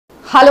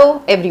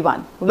Hello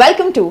everyone,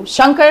 welcome to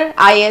Shankar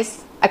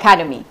IAS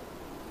Academy.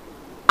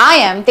 I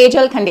am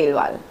Tejal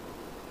Khandelwal,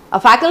 a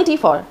faculty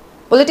for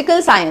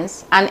Political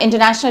Science and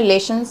International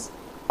Relations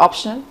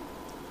optional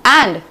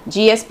and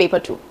GS paper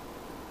 2.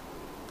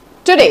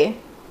 Today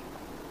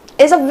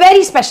is a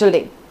very special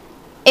day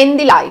in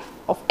the life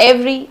of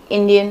every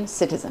Indian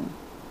citizen.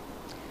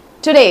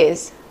 Today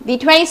is the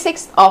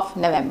 26th of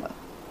November,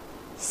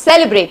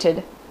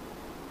 celebrated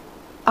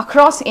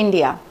across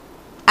India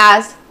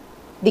as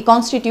the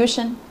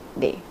Constitution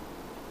Day.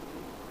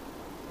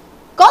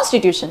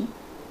 Constitution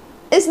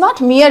is not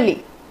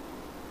merely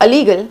a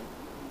legal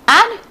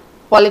and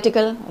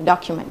political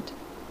document.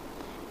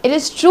 It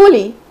is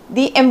truly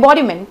the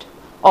embodiment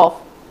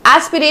of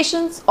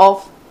aspirations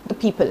of the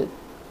people.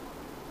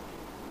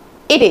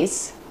 It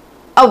is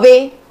a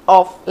way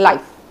of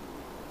life,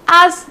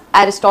 as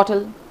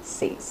Aristotle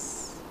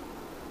says.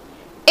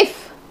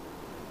 If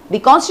the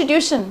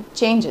Constitution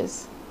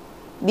changes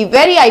the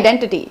very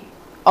identity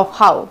of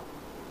how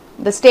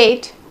the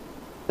state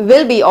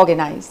will be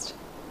organized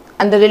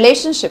and the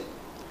relationship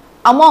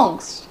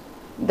amongst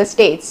the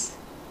states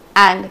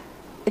and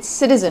its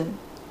citizen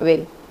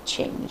will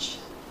change.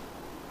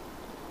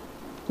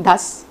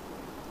 Thus,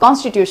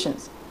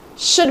 constitutions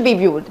should be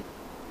viewed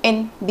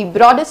in the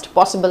broadest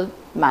possible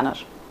manner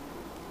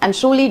and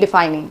truly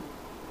defining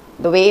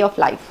the way of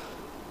life.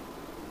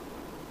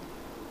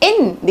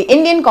 In the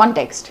Indian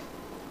context,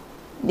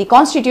 the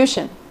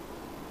constitution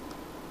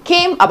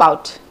came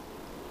about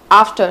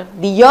after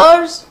the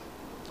years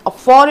of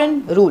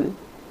foreign rule,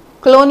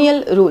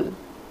 colonial rule,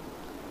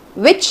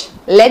 which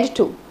led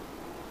to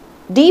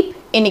deep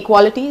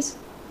inequalities,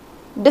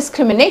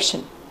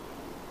 discrimination,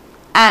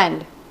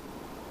 and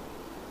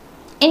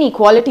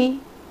inequality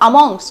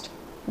amongst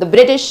the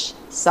British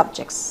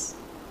subjects.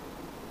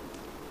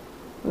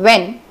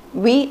 When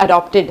we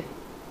adopted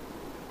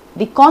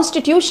the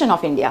Constitution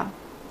of India,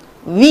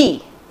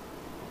 we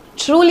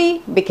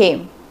truly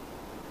became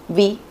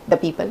we the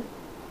people,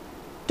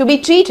 to be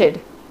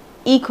treated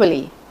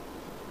equally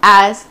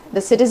as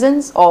the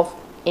citizens of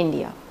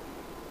India.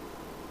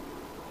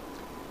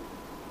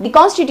 The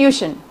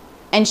Constitution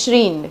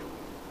enshrined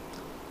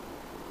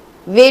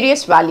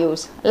various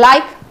values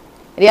like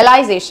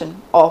realization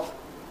of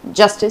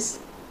justice,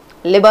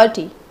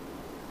 liberty,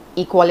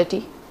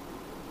 equality,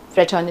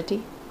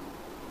 fraternity,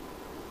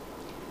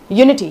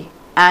 unity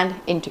and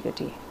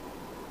integrity.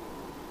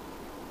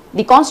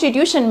 The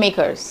Constitution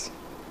makers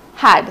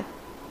had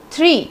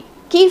three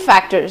key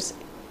factors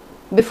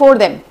before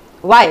them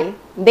while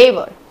they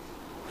were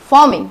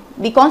forming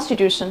the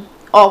Constitution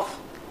of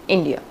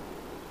India,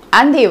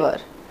 and they were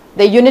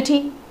the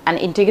unity and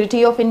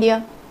integrity of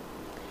India,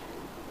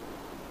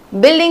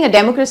 building a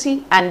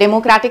democracy and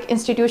democratic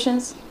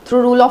institutions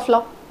through rule of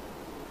law,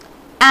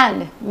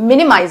 and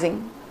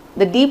minimizing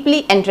the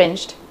deeply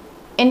entrenched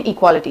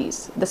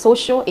inequalities, the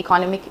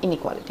socio-economic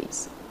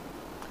inequalities.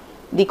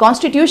 The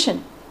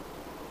Constitution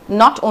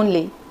not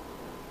only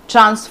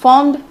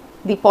transformed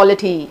the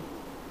polity,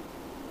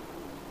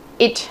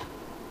 it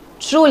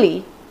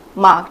truly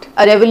marked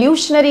a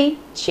revolutionary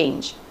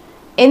change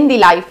in the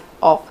life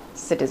of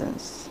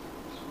citizens.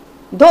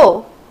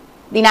 Though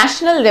the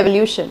national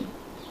revolution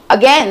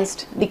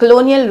against the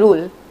colonial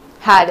rule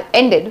had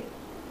ended,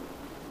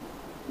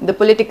 the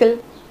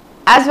political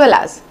as well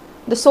as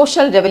the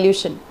social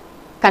revolution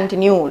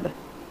continued.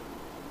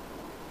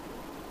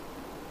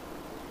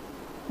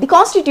 The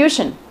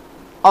Constitution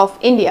of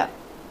India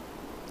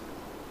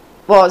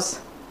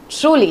was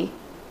truly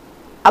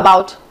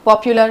about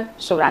popular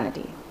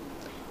sovereignty.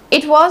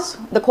 It was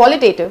the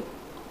qualitative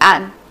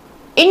and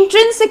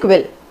intrinsic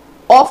will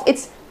of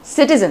its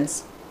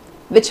citizens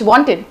which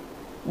wanted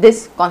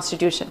this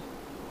constitution.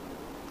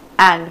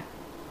 And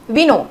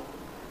we know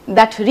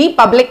that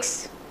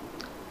republics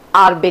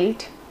are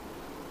built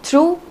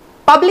through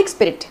public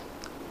spirit,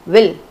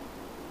 will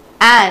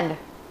and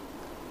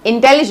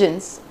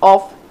intelligence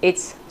of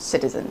its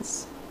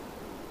citizens.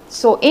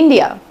 So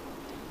India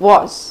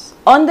was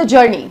on the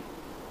journey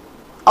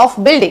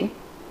of building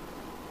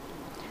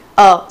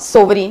a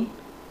sovereign,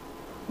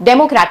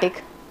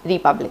 democratic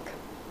republic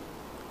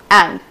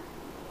and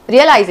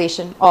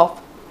realization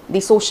of the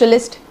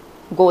socialist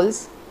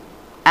goals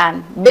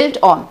and built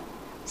on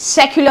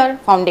secular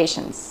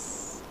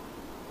foundations,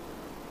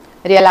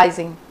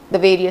 realizing the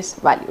various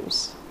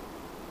values.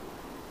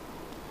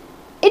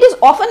 It is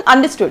often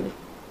understood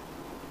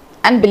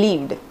and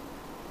believed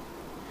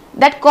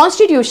that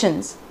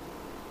constitutions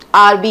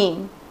are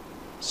being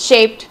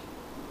shaped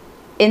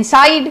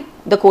inside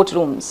the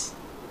courtrooms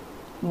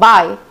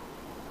by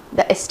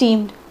the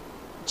esteemed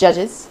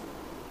judges,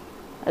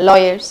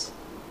 lawyers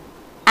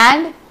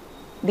and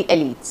the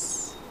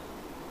elites.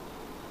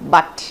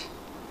 But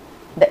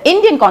the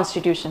Indian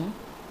Constitution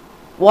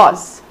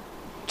was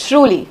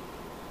truly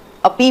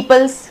a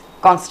people's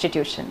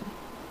constitution.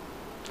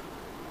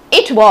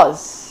 It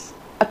was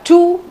a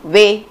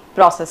two-way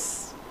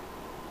process.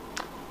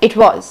 It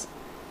was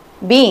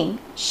being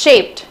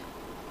shaped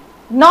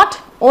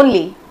not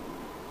only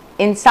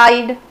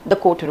inside the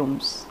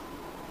courtrooms,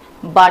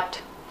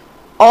 but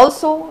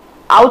also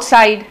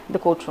outside the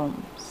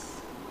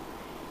courtrooms.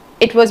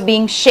 It was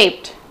being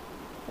shaped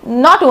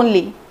not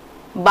only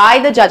by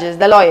the judges,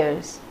 the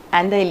lawyers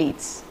and the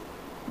elites,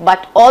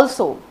 but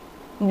also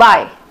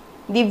by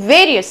the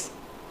various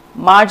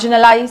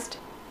marginalized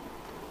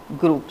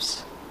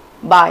groups,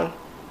 by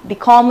the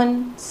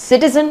common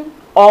citizen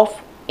of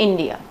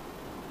India.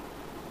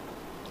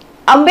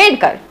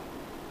 Ambedkar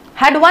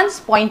had once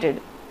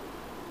pointed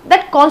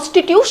that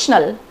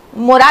constitutional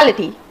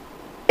morality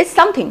is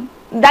something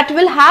that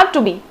will have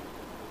to be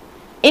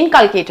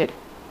inculcated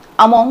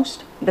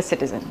amongst the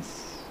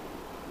citizens.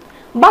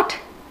 But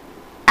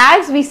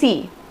as we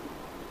see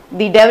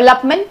the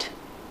development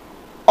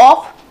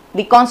of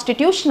the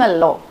constitutional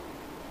law,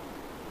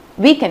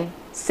 we can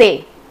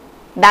say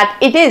that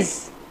it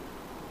is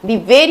the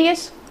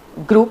various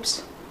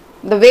groups,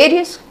 the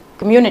various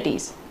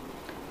communities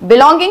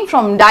belonging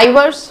from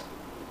diverse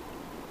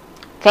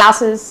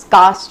classes,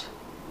 caste,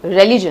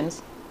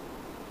 religions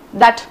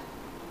that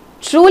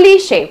truly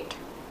shaped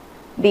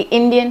the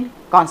Indian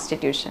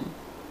Constitution.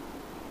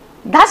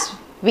 Thus,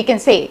 we can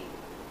say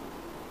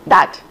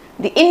that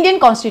the Indian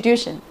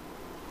Constitution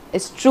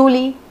is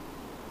truly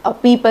a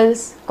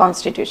people's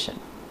constitution.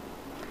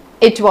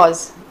 It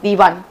was the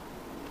one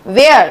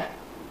where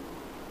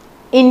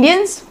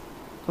Indians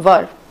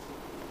were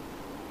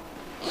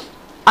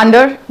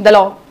under the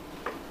law,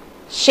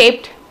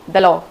 shaped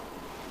the law,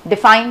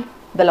 defined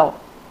the law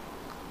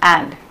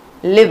and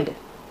lived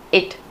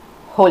it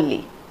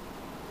wholly.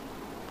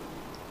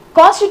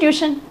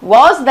 Constitution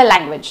was the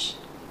language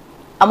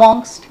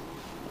amongst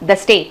the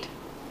state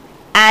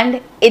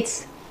and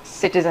its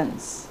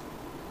citizens.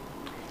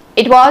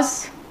 It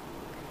was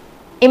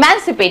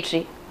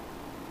emancipatory,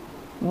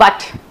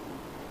 but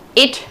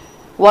it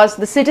was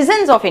the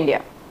citizens of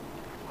India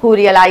who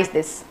realized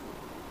this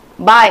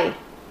by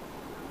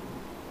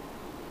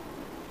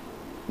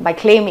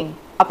claiming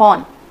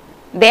upon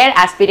their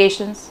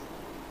aspirations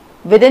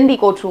within the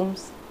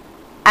courtrooms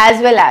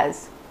as well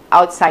as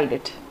outside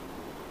it.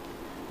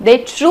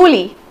 They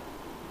truly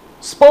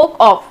spoke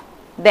of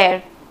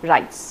their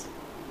rights.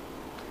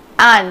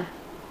 And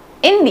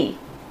in the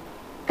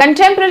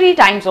contemporary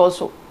times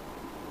also,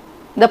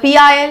 the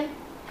PIL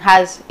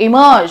has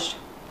emerged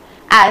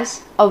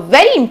as a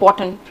very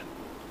important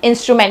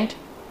instrument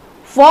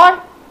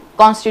for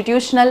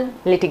constitutional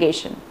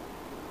litigation,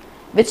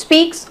 which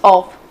speaks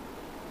of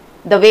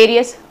the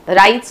various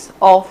rights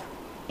of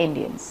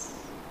Indians.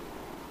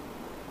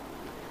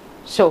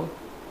 So,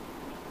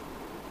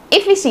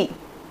 if we see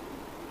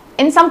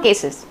in some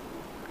cases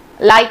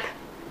like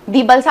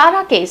the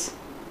Balsara case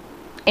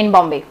in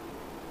Bombay,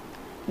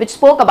 which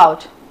spoke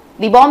about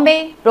the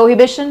Bombay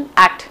Prohibition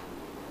Act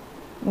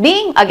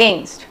being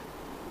against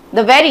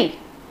the very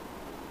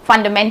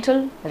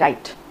fundamental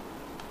right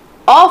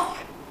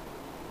of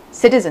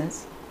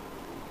citizens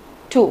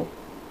to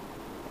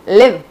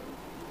live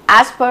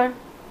as per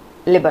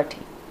liberty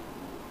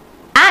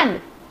and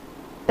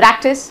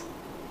practice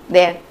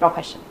their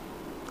profession,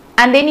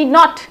 and they need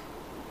not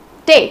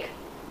take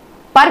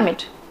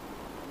permit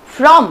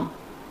from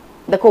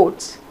the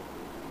courts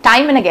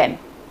time and again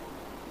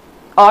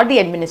or the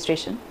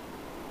administration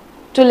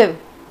to live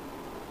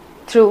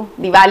through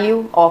the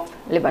value of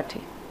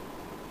liberty.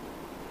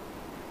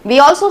 We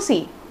also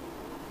see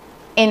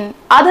in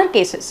other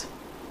cases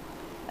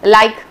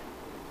like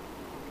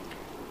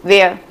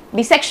where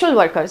the sexual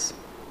workers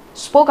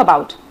spoke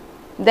about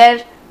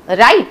their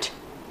right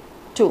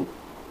to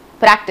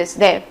practice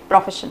their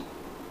profession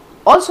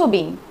also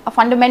being a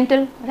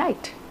fundamental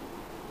right,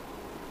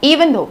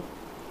 even though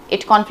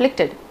it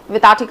conflicted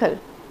with Article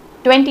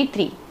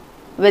 23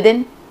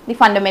 within the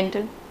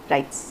fundamental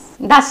rights.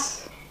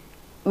 Thus,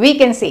 we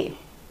can say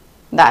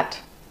that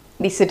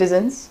the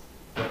citizens,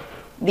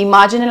 the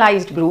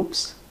marginalized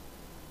groups,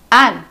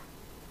 and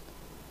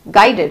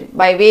guided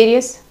by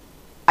various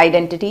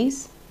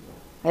identities,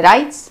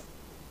 rights,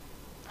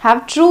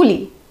 have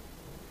truly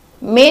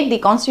made the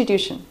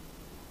Constitution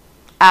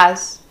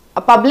as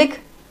a public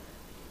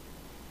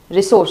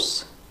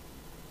resource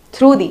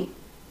through the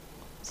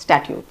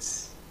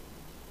statutes.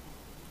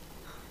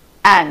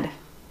 And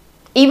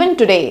even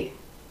today,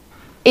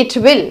 it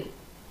will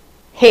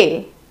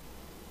hail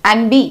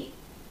and be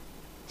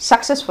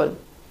successful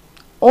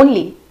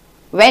only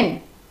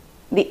when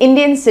the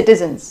Indian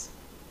citizens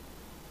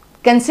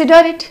consider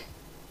it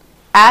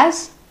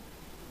as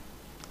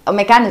a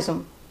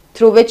mechanism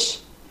through which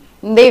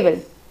they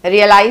will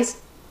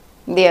realize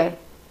their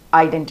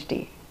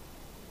identity.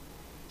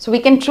 So we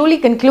can truly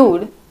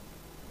conclude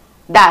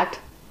that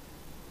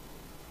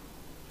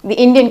the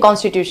Indian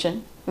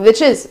Constitution,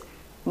 which is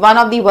one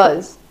of the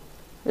world's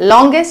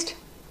longest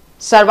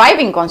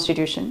surviving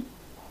constitution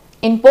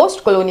in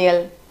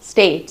post-colonial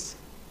states,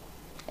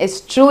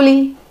 is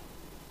truly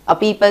a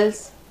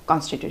people's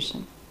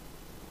constitution.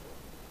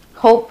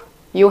 Hope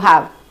you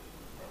have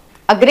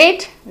a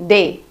great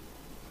day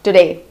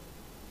today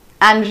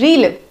and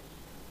relive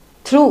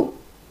through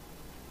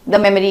the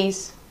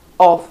memories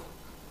of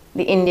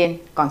the Indian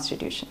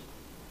Constitution.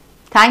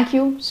 Thank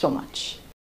you so much.